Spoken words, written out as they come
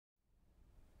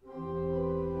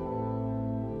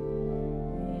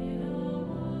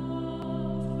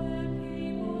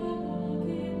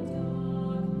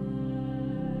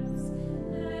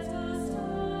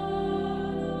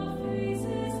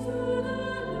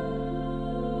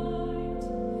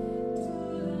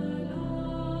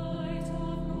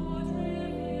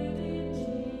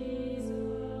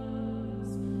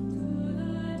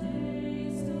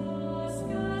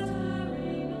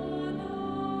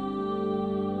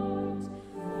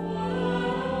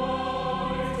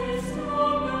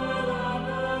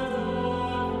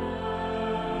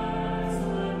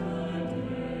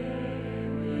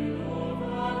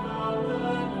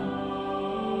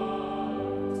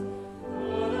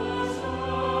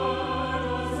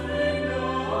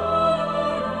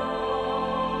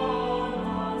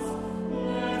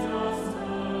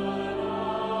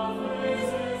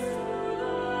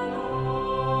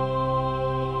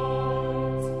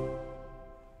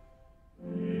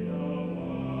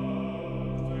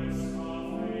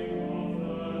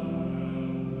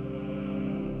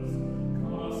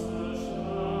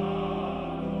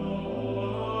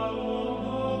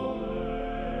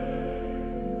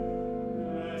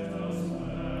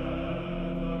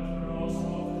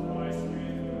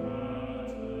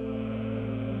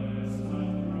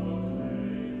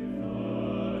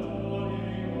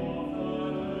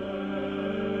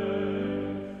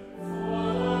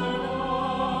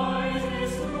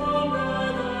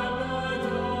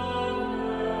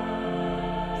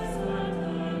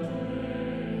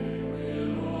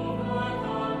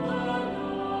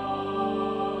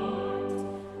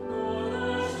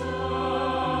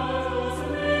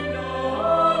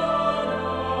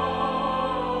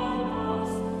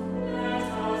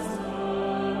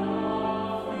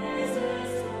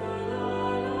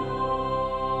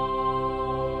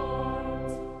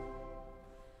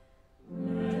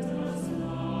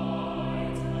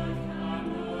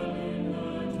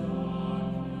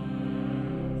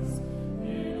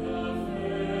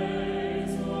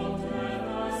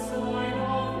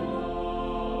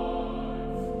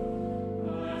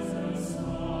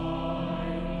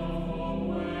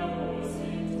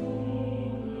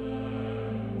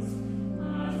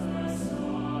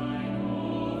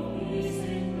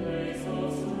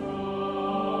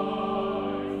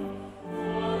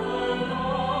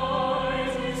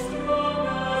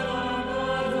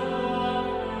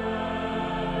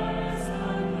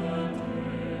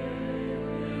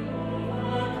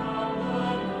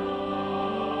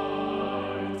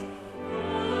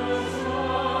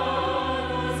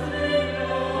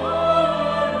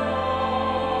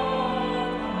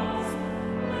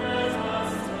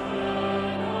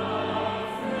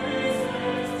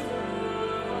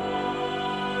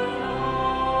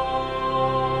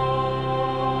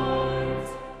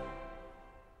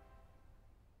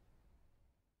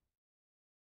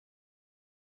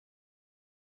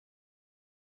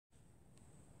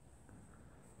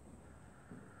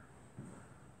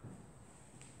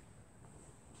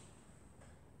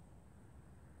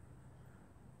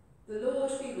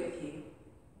be with you.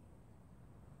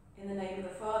 In the name of the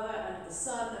Father, and of the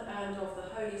Son, and of the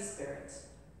Holy Spirit.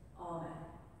 Amen.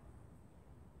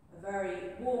 A very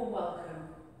warm welcome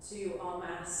to our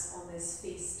Mass on this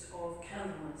feast of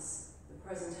Candlemas, the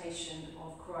presentation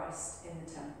of Christ in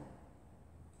the temple.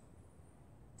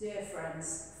 Dear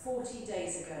friends, 40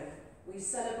 days ago, we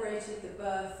celebrated the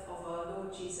birth of our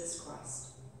Lord Jesus Christ.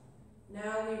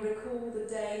 Now we recall the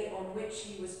day on which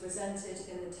he was presented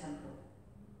in the temple,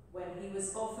 when he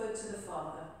was offered to the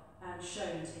Father and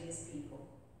shown to his people.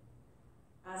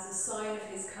 As a sign of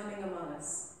his coming among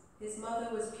us, his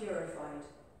mother was purified,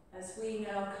 as we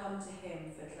now come to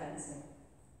him for cleansing.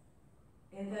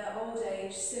 In their old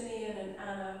age, Simeon and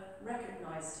Anna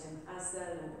recognized him as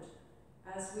their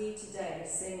Lord, as we today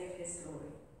sing of his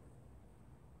glory.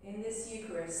 In this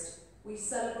Eucharist, we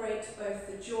celebrate both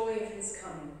the joy of his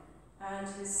coming and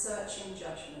his searching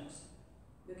judgment,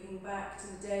 looking back to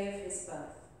the day of his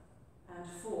birth and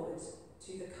forward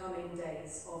to the coming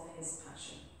days of his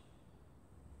passion.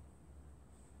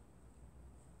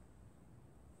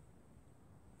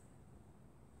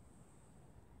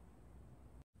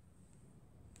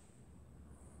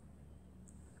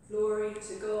 Glory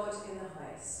to God in the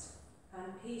highest,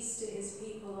 and peace to his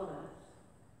people on earth.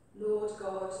 Lord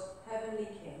God, heavenly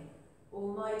King,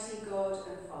 almighty God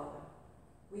and Father,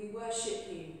 we worship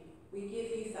you, we give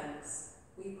you thanks,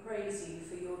 we praise you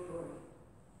for your glory.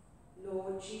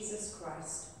 Lord Jesus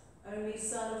Christ, only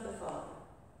Son of the Father,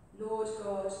 Lord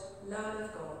God, Lamb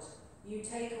of God, you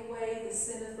take away the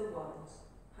sin of the world,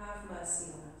 have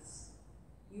mercy on us.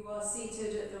 You are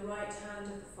seated at the right hand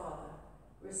of the Father,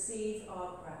 receive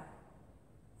our prayer.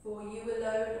 For you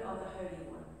alone are the Holy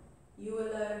One, you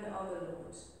alone are the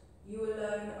Lord, you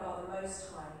alone are the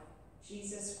Most High,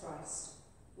 Jesus Christ,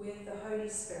 with the Holy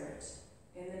Spirit,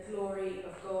 in the glory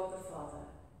of God the Father.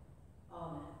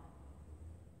 Amen.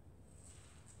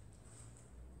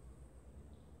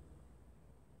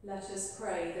 Let us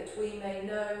pray that we may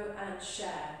know and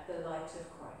share the light of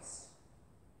Christ.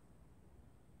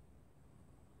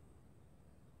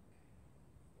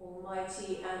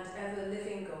 Almighty and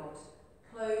ever-living God,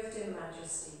 clothed in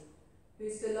majesty,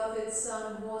 whose beloved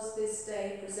Son was this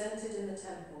day presented in the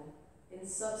temple in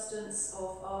substance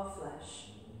of our flesh,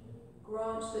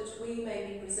 grant that we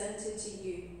may be presented to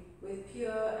you with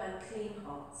pure and clean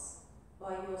hearts,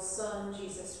 by your Son,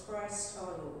 Jesus Christ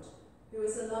our Lord, who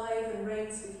is alive and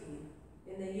reigns with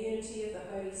you in the unity of the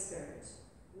Holy Spirit,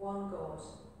 one God,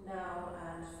 now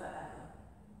and forever.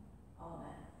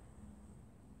 Amen.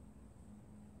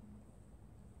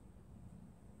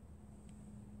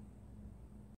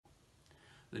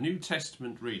 The New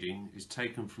Testament reading is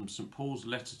taken from St. Paul's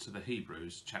letter to the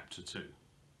Hebrews, chapter 2.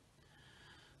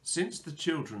 Since the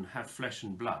children have flesh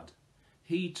and blood,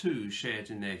 he too shared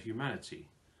in their humanity,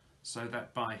 so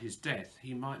that by his death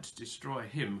he might destroy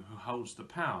him who holds the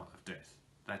power of death,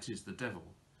 that is, the devil,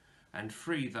 and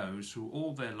free those who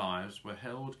all their lives were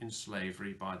held in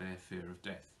slavery by their fear of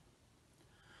death.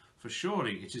 For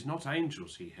surely it is not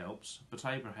angels he helps, but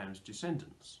Abraham's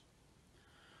descendants.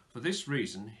 For this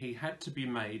reason he had to be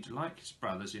made like his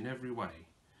brothers in every way,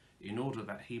 in order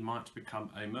that he might become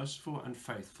a merciful and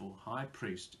faithful high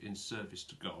priest in service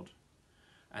to God,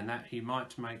 and that he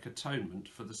might make atonement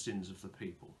for the sins of the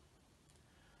people.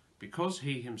 Because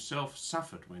he himself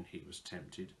suffered when he was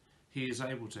tempted, he is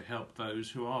able to help those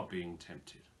who are being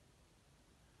tempted.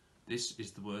 This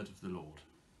is the word of the Lord.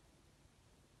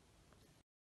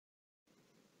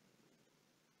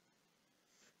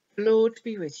 The Lord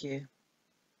be with you.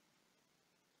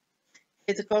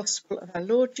 Hear the Gospel of our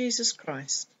Lord Jesus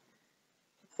Christ,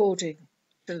 according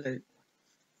to Luke.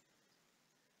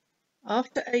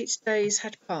 After 8 days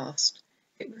had passed,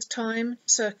 it was time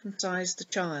to circumcise the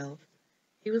child.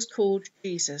 He was called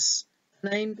Jesus, the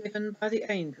name given by the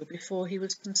angel before he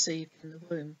was conceived in the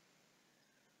womb.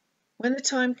 When the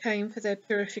time came for their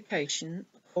purification,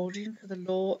 according to the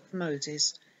law of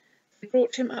Moses, they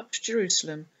brought him up to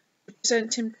Jerusalem to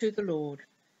present him to the Lord,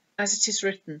 as it is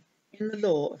written in the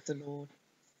law of the Lord.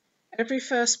 Every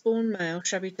firstborn male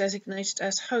shall be designated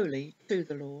as holy to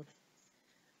the Lord.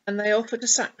 And they offered a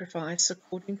sacrifice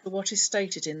according to what is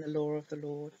stated in the law of the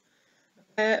Lord,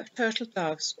 a pair of turtle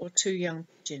doves or 2 young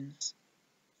pigeons.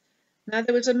 Now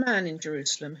there was a man in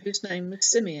Jerusalem whose name was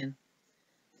Simeon.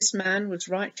 This man was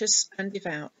righteous and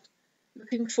devout,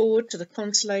 looking forward to the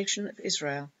consolation of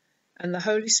Israel, and the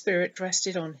Holy Spirit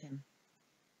rested on him.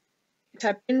 It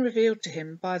had been revealed to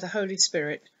him by the Holy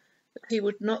Spirit that he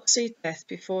would not see death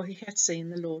before he had seen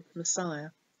the Lord's Messiah.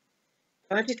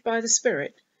 Guided by the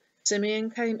Spirit, Simeon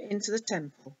came into the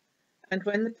temple, and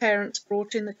when the parents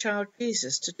brought in the child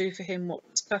Jesus to do for him what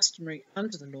was customary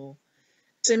under the law,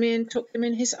 Simeon took him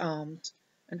in his arms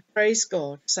and praised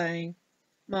God, saying,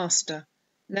 Master,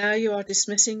 now you are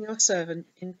dismissing your servant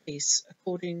in peace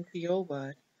according to your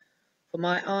word. For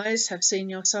my eyes have seen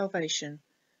your salvation,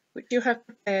 which you have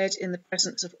prepared in the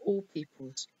presence of all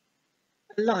peoples,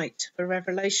 a light for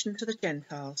revelation to the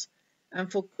Gentiles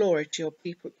and for glory to your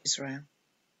people Israel.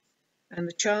 And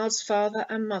the child's father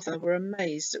and mother were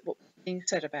amazed at what was being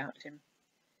said about him.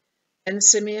 Then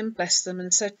Simeon blessed them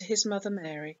and said to his mother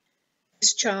Mary,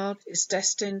 This child is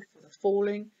destined for the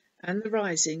falling and the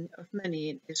rising of many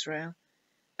in Israel,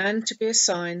 and to be a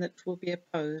sign that will be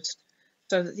opposed,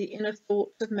 so that the inner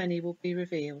thoughts of many will be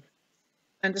revealed,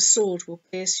 and a sword will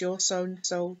pierce your own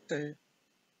soul too.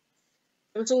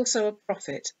 There was also a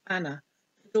prophet, Anna,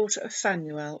 the daughter of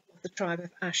Phanuel of the tribe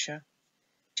of Asher.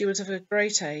 She was of a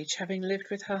great age, having lived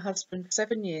with her husband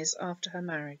 7 years after her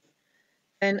marriage,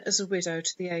 then as a widow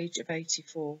to the age of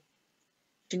 84.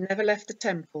 She never left the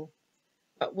temple,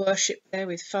 but worshipped there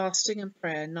with fasting and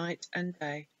prayer night and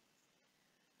day.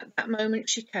 At that moment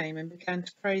she came and began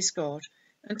to praise God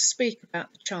and to speak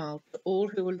about the child to all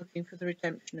who were looking for the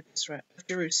redemption of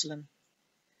Jerusalem.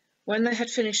 When they had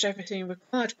finished everything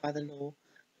required by the law,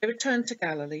 they returned to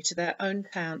Galilee, to their own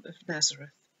town of Nazareth.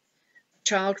 The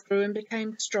child grew and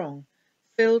became strong,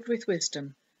 filled with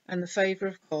wisdom, and the favour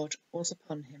of God was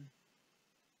upon him.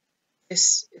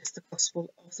 This is the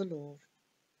gospel of the Lord.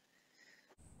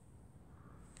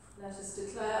 Let us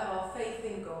declare our faith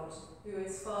in God, who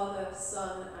is Father,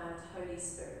 Son, and Holy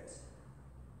Spirit.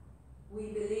 We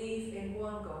believe in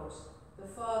one God, the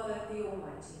Father, the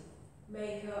Almighty,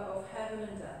 maker of heaven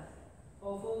and earth,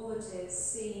 of all that is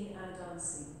seen and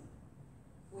unseen.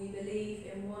 We believe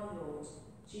in one Lord,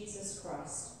 Jesus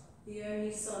Christ, the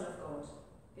only Son of God,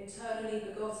 eternally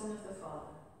begotten of the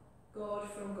Father, God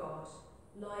from God,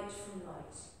 light from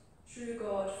light, true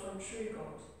God from true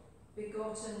God,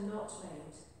 begotten, not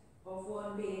made, of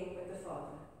one being with the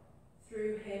Father.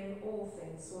 Through him all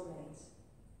things were made.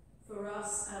 For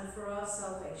us and for our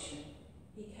salvation,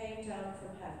 he came down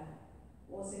from heaven,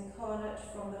 was incarnate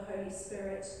from the Holy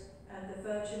Spirit and the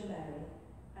Virgin Mary,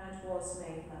 and was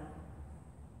made man.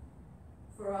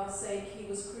 For our sake he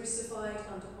was crucified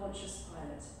under Pontius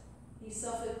Pilate. He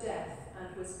suffered death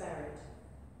and was buried.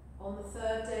 On the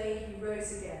third day he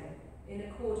rose again, in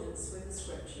accordance with the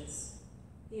Scriptures.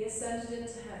 He ascended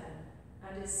into heaven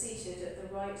and is seated at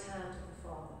the right hand of the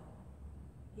Father.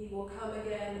 He will come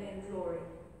again in glory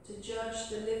to judge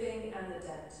the living and the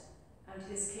dead, and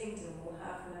his kingdom will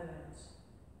have no end.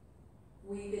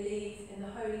 We believe in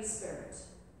the Holy Spirit,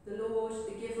 the Lord,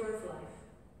 the giver of life,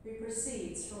 who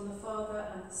proceeds from the Father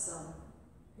and the Son,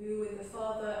 who with the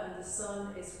Father and the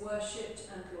Son is worshipped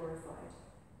and glorified,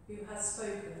 who has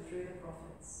spoken through the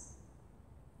prophets.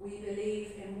 We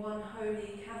believe in one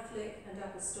holy, Catholic and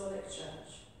Apostolic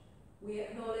Church. We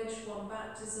acknowledge one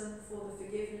baptism for the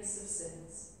forgiveness of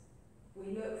sins.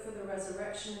 We look for the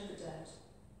resurrection of the dead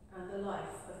and the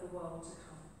life of the world to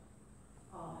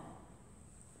come. Amen.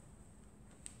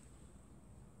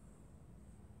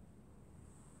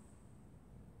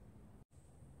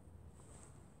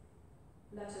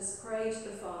 Let us pray to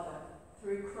the Father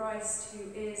through Christ,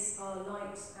 who is our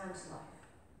light and life.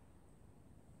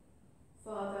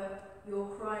 Father, your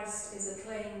Christ is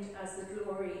acclaimed as the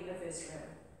glory of Israel.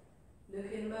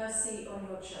 Look in mercy on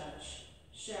your church,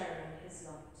 sharing his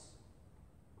light.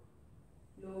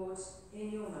 Lord,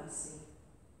 in your mercy,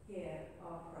 hear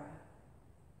our prayer.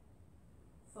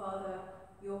 Father,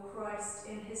 your Christ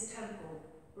in his temple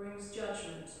brings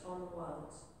judgment on the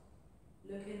world.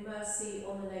 Look in mercy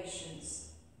on the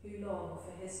nations who long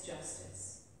for his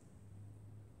justice.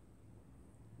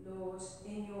 Lord,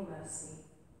 in your mercy,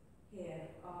 hear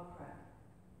our prayer.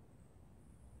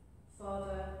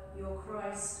 Father, your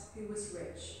Christ, who was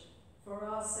rich, for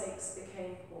our sakes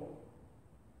became poor.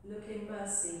 Look in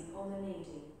mercy on the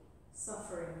needy,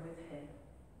 suffering with him.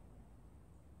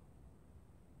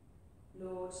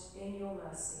 Lord, in your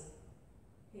mercy,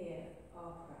 hear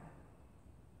our prayer.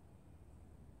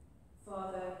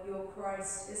 Father, your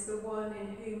Christ is the one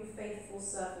in whom faithful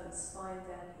servants find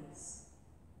their peace.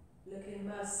 Look in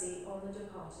mercy on the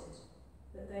departed,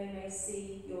 that they may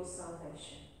see your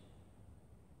salvation.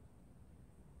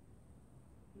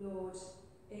 Lord,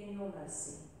 in your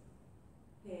mercy,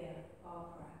 hear our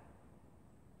prayer.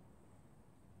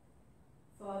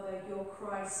 Father, your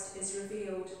Christ is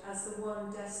revealed as the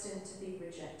one destined to be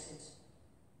rejected.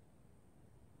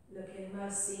 Look in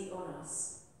mercy on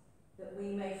us, that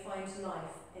we may find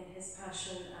life in his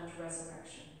passion and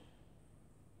resurrection.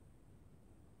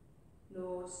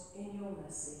 Lord, in your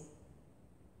mercy,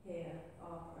 hear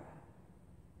our prayer.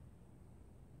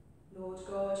 Lord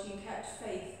God, you kept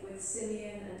faith with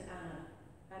Simeon and Anna,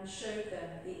 and showed them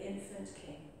the infant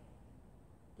King.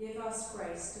 Give us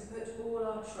grace to put all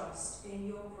our trust in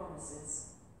your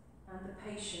promises and the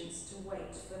patience to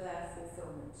wait for their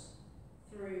fulfillment.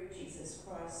 Through Jesus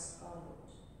Christ our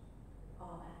Lord.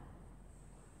 Amen.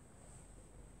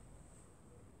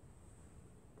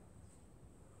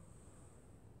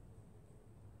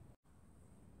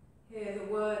 Hear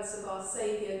the words of our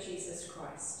Saviour Jesus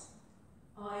Christ.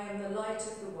 I am the light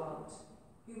of the world.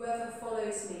 Whoever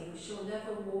follows me shall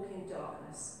never walk in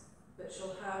darkness, but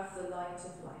shall have the light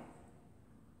of life.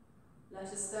 Let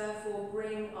us therefore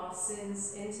bring our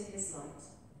sins into his light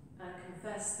and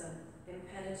confess them in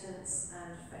penitence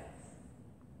and faith.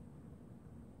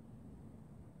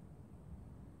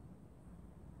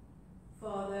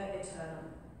 Father eternal,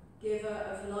 giver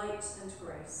of light and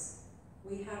grace,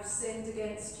 we have sinned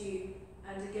against you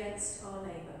and against our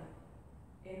neighbour,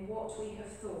 in what we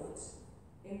have thought,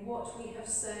 in what we have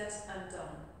said and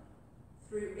done,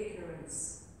 through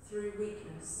ignorance, through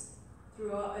weakness,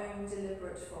 through our own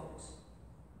deliberate fault.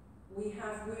 We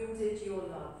have wounded your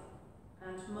love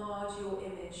and marred your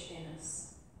image in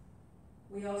us.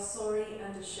 We are sorry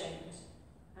and ashamed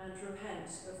and repent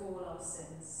of all our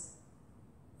sins.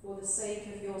 For the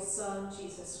sake of your Son,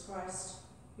 Jesus Christ,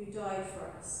 who died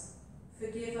for us,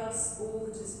 forgive us all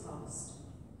that is past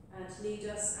and lead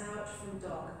us out from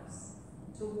darkness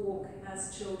to walk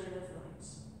as children of light.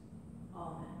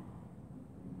 Amen.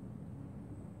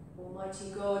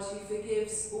 Almighty God, who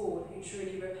forgives all who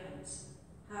truly repent,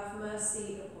 have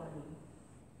mercy upon you,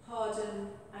 pardon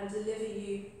and deliver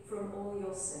you from all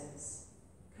your sins,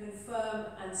 confirm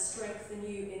and strengthen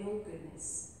you in all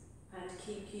goodness, and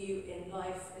keep you in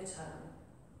life eternal,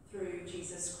 through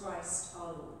Jesus Christ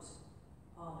our Lord.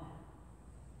 Amen.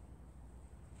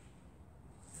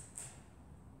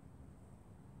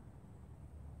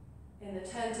 In the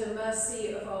tender mercy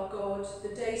of our God,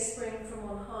 the dayspring from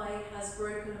on high has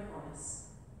broken upon us,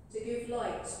 to give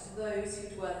light to those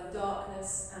who dwell in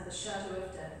darkness and the shadow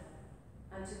of death,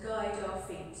 and to guide our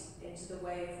feet into the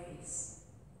way of peace.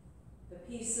 The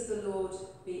peace of the Lord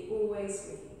be always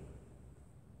with you.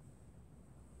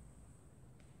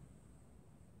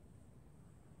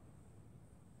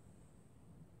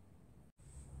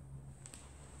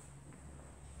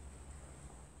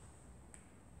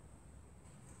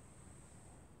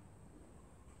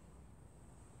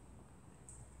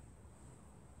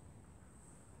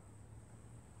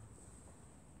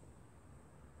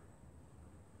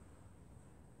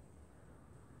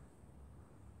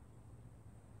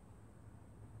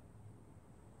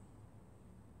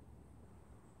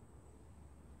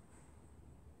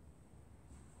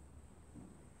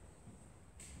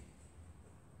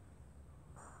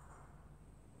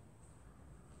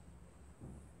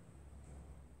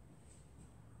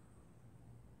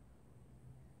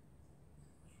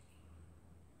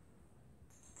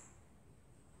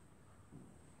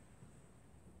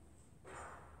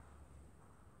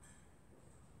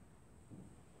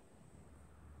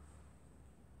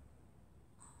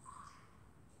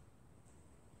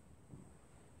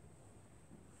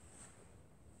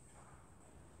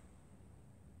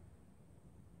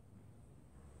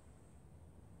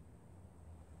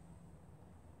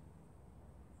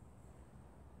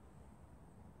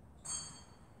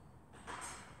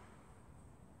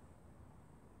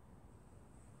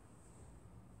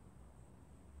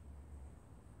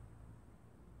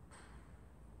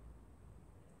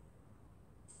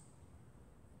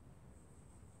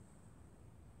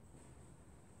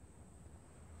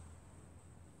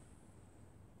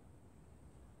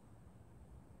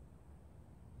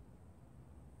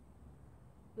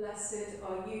 Blessed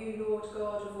are you, Lord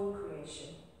God of all creation.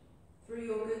 Through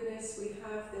your goodness we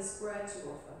have this bread to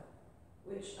offer,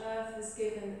 which earth has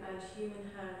given and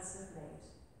human hands have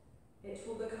made. It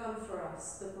will become for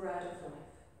us the bread of life.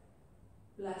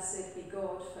 Blessed be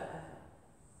God forever.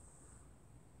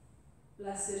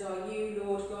 Blessed are you,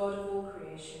 Lord God of all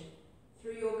creation.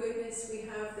 Through your goodness we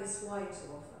have this wine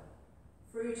to offer,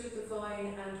 fruit of the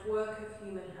vine and work of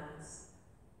human hands.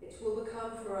 It will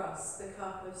become for us the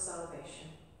cup of salvation.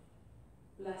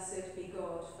 Blessed be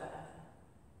God forever.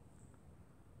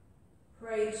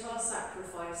 Pray that our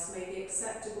sacrifice may be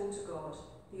acceptable to God,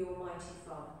 the Almighty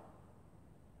Father.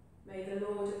 May the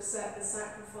Lord accept the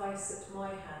sacrifice at my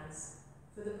hands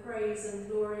for the praise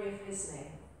and glory of his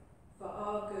name, for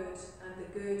our good and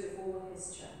the good of all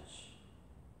his church.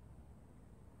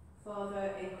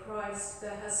 Father, in Christ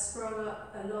there has sprung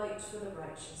up a light for the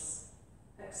righteous.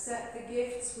 Accept the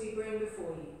gifts we bring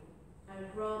before you,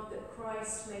 and grant that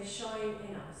Christ may shine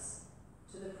in us,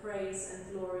 to the praise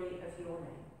and glory of your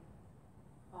name.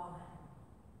 Amen.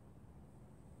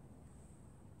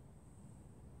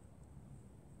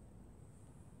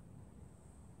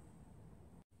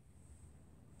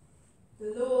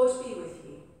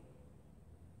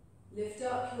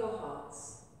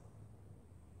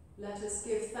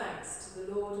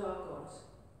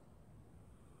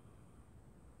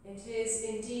 is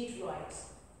indeed right.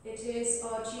 It is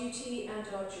our duty and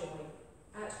our joy,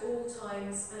 at all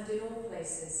times and in all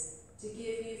places, to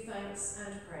give you thanks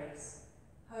and praise.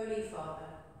 Holy Father,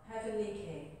 Heavenly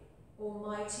King,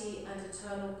 Almighty and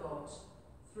eternal God,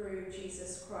 through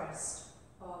Jesus Christ,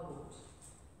 our Lord.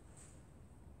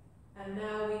 And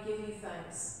now we give you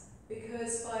thanks,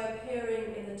 because by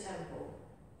appearing in the temple,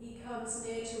 he comes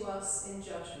near to us in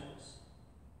judgment.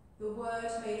 The Word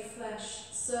made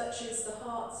flesh searches the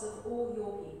hearts of all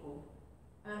your people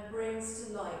and brings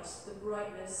to light the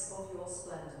brightness of your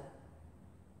splendour.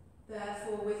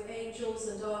 Therefore, with angels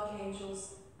and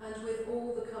archangels, and with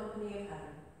all the company of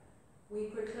heaven, we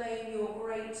proclaim your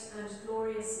great and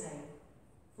glorious name,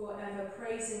 forever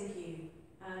praising you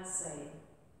and saying,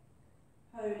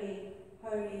 Holy,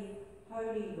 holy,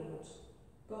 holy Lord,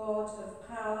 God of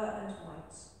power and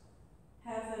might.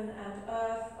 Heaven and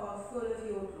earth are full of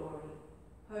your glory.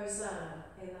 Hosanna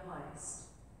in the highest.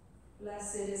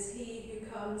 Blessed is he who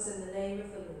comes in the name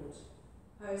of the Lord.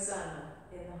 Hosanna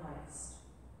in the highest.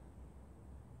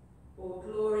 All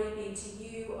glory be to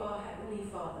you, our Heavenly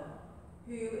Father,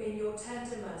 who in your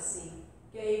tender mercy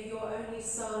gave your only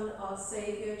Son, our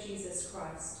Saviour Jesus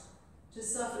Christ, to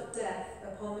suffer death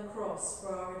upon the cross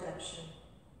for our redemption,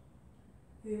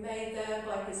 who made there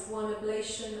by his one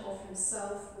oblation of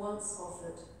himself once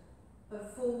offered, a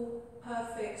full,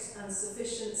 perfect and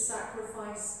sufficient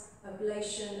sacrifice,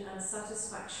 oblation and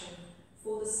satisfaction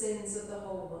for the sins of the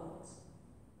whole world.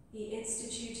 He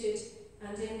instituted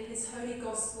and in his holy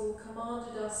gospel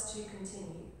commanded us to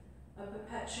continue a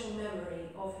perpetual memory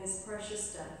of his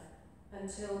precious death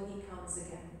until he comes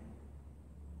again.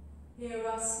 Hear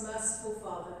us, merciful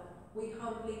Father, we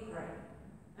humbly pray,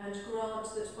 and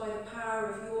grant that by the power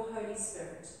of your Holy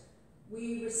Spirit,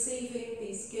 we, receiving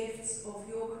these gifts of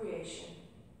your creation,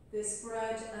 this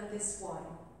bread and this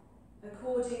wine,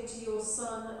 according to your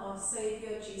Son, our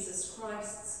Saviour, Jesus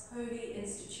Christ's holy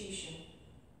institution,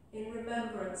 in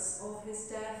remembrance of his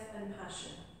death and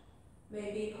passion,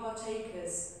 may be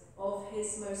partakers of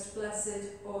his most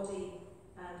blessed body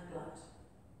and blood,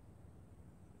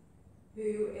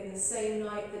 who, in the same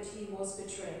night that he was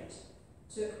betrayed,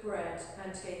 took bread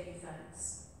and gave you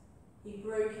thanks. He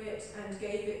broke it and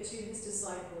gave it to his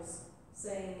disciples,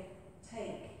 saying,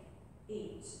 Take,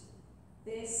 eat.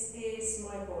 This is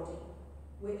my body,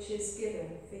 which is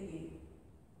given for you.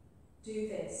 Do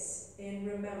this in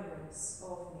remembrance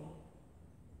of me.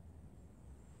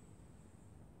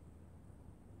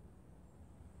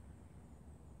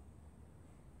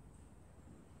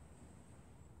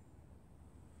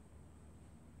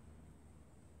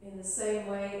 In the same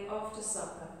way, after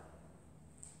supper,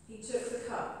 he took the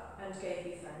cup and gave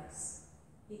you thanks.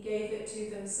 He gave it to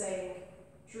them, saying,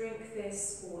 Drink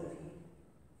this, all of you.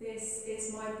 This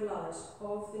is my blood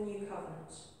of the new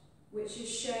covenant, which is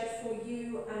shed for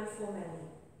you and for many,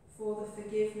 for the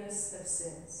forgiveness of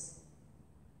sins.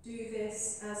 Do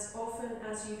this as often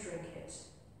as you drink it,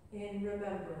 in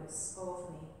remembrance of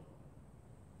me.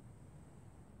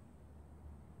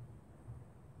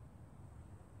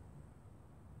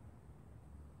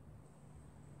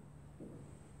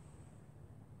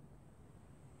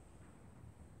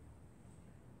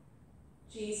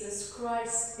 Jesus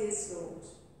Christ is Lord.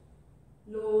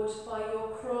 Lord, by your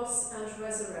cross and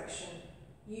resurrection,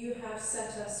 you have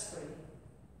set us free.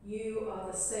 You are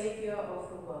the Saviour of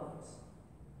the world.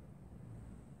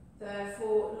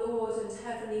 Therefore, Lord and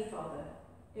Heavenly Father,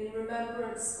 in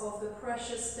remembrance of the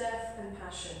precious death and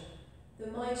passion, the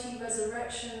mighty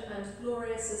resurrection and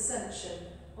glorious ascension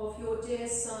of your dear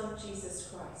Son,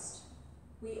 Jesus Christ,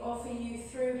 we offer you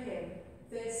through him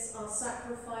this our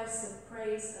sacrifice of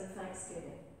praise and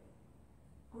thanksgiving.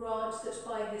 Grant that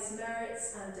by his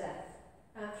merits and death,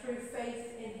 and through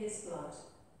faith in his blood,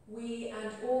 we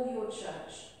and all your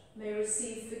church may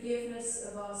receive forgiveness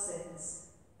of our sins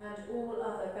and all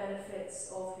other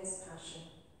benefits of his passion.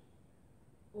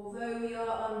 Although we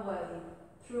are unworthy,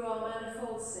 through our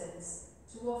manifold sins,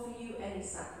 to offer you any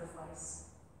sacrifice,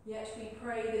 yet we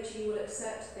pray that you will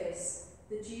accept this,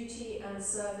 the duty and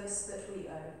service that we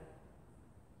owe.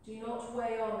 Do not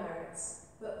weigh our merits,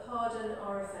 but pardon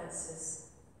our offences,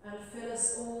 and fill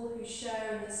us all who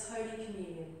share in this holy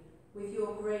communion with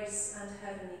your grace and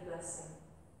heavenly blessing.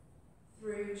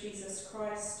 Through Jesus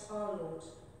Christ our Lord,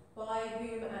 by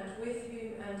whom and with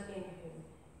whom and in whom,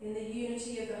 in the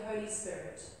unity of the Holy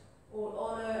Spirit, all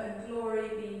honour and glory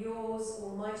be yours,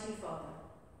 Almighty Father,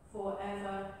 for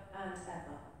ever and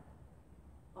ever.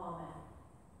 Amen.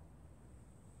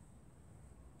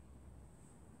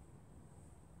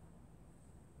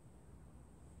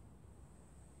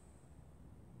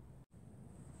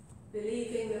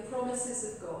 Believing the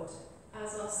promises of God,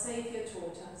 As our Saviour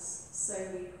taught us, so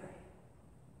we pray.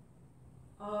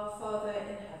 Our Father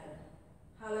in heaven,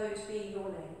 hallowed be your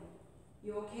name.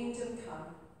 Your kingdom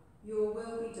come, your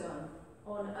will be done,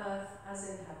 on earth as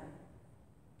in heaven.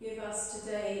 Give us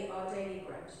today our daily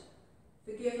bread.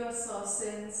 Forgive us our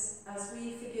sins, as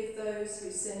we forgive those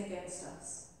who sin against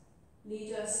us.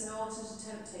 Lead us not into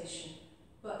temptation,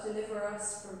 but deliver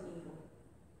us from evil.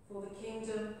 For the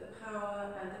kingdom, the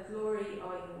power, and the glory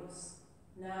are yours,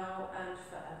 now and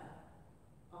forever.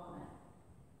 Amen.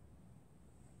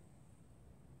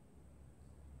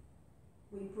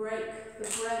 We break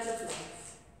the bread of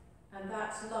life, and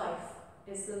that life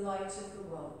is the light of the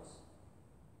world.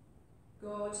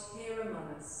 God, here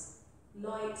among us,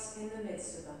 light in the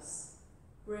midst of us,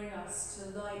 bring us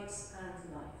to light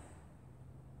and life.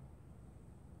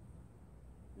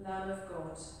 Lamb of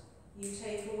God, you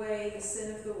take away the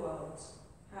sin of the world,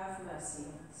 have mercy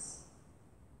on us.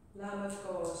 Lamb of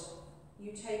God,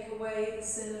 you take away the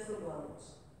sin of the world,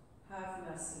 have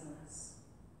mercy on us.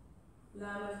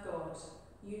 Lamb of God,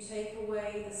 you take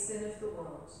away the sin of the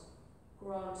world,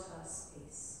 grant us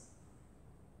peace.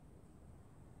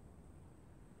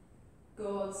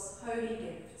 God's holy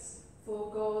gifts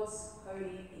for God's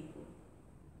holy people.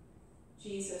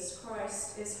 Jesus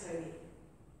Christ is holy.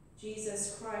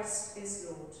 Jesus Christ is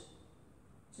Lord,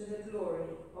 to the glory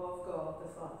of God the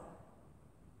Father.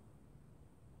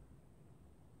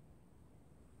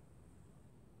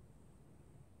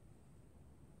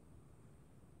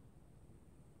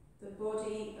 The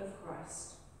body of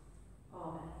Christ.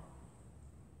 Amen.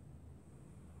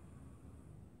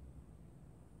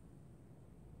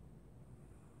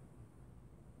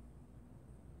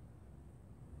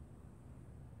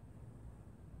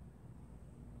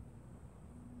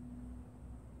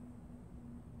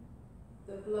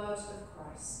 The blood of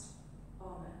Christ.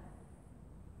 Amen.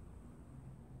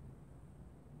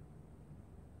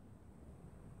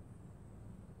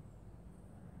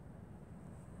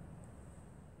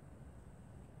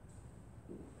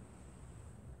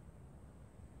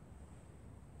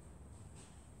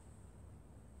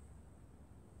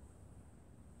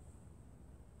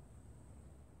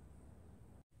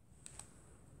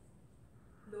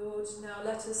 Lord, now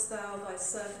lettest thou thy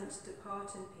servant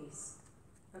depart in peace,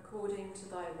 according to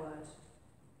thy word.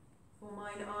 For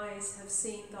mine eyes have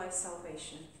seen thy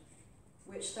salvation,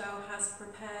 which thou hast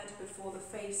prepared before the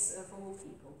face of all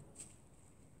people,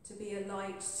 to be a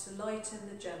light to lighten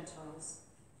the Gentiles,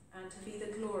 and to be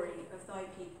the glory of thy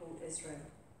people Israel.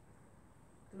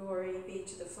 Glory be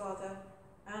to the Father,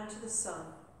 and to the Son,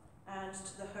 and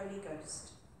to the Holy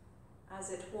Ghost,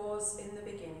 as it was in the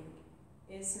beginning,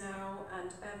 is now, and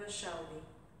ever shall be,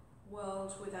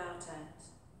 world without end.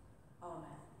 Amen.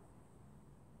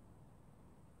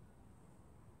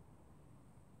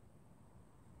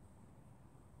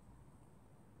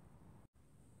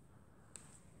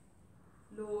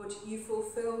 Lord, you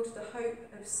fulfilled the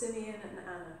hope of Simeon and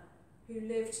Anna, who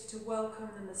lived to welcome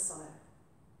the Messiah.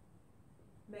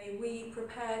 May we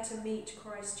prepare to meet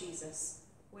Christ Jesus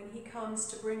when he comes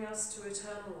to bring us to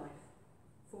eternal life,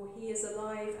 for he is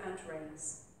alive and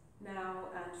reigns, now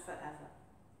and forever.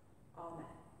 Amen.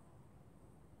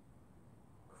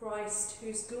 Christ,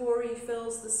 whose glory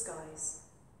fills the skies,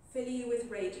 fill you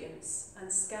with radiance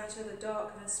and scatter the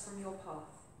darkness from your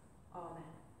path. Amen.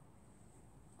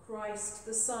 Christ,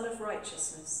 the Son of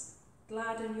righteousness,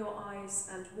 gladden your eyes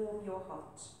and warm your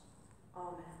heart.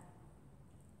 Amen.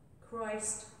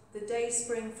 Christ, the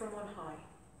dayspring from on high,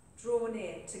 draw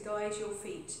near to guide your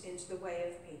feet into the way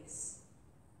of peace.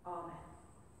 Amen.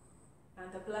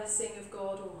 And the blessing of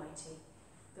God Almighty,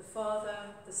 the Father,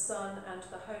 the Son, and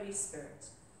the Holy Spirit,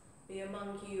 be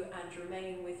among you and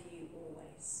remain with you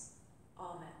always.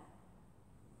 Amen.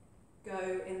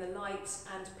 Go in the light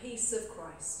and peace of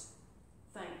Christ.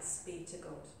 Thanks be to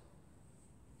God.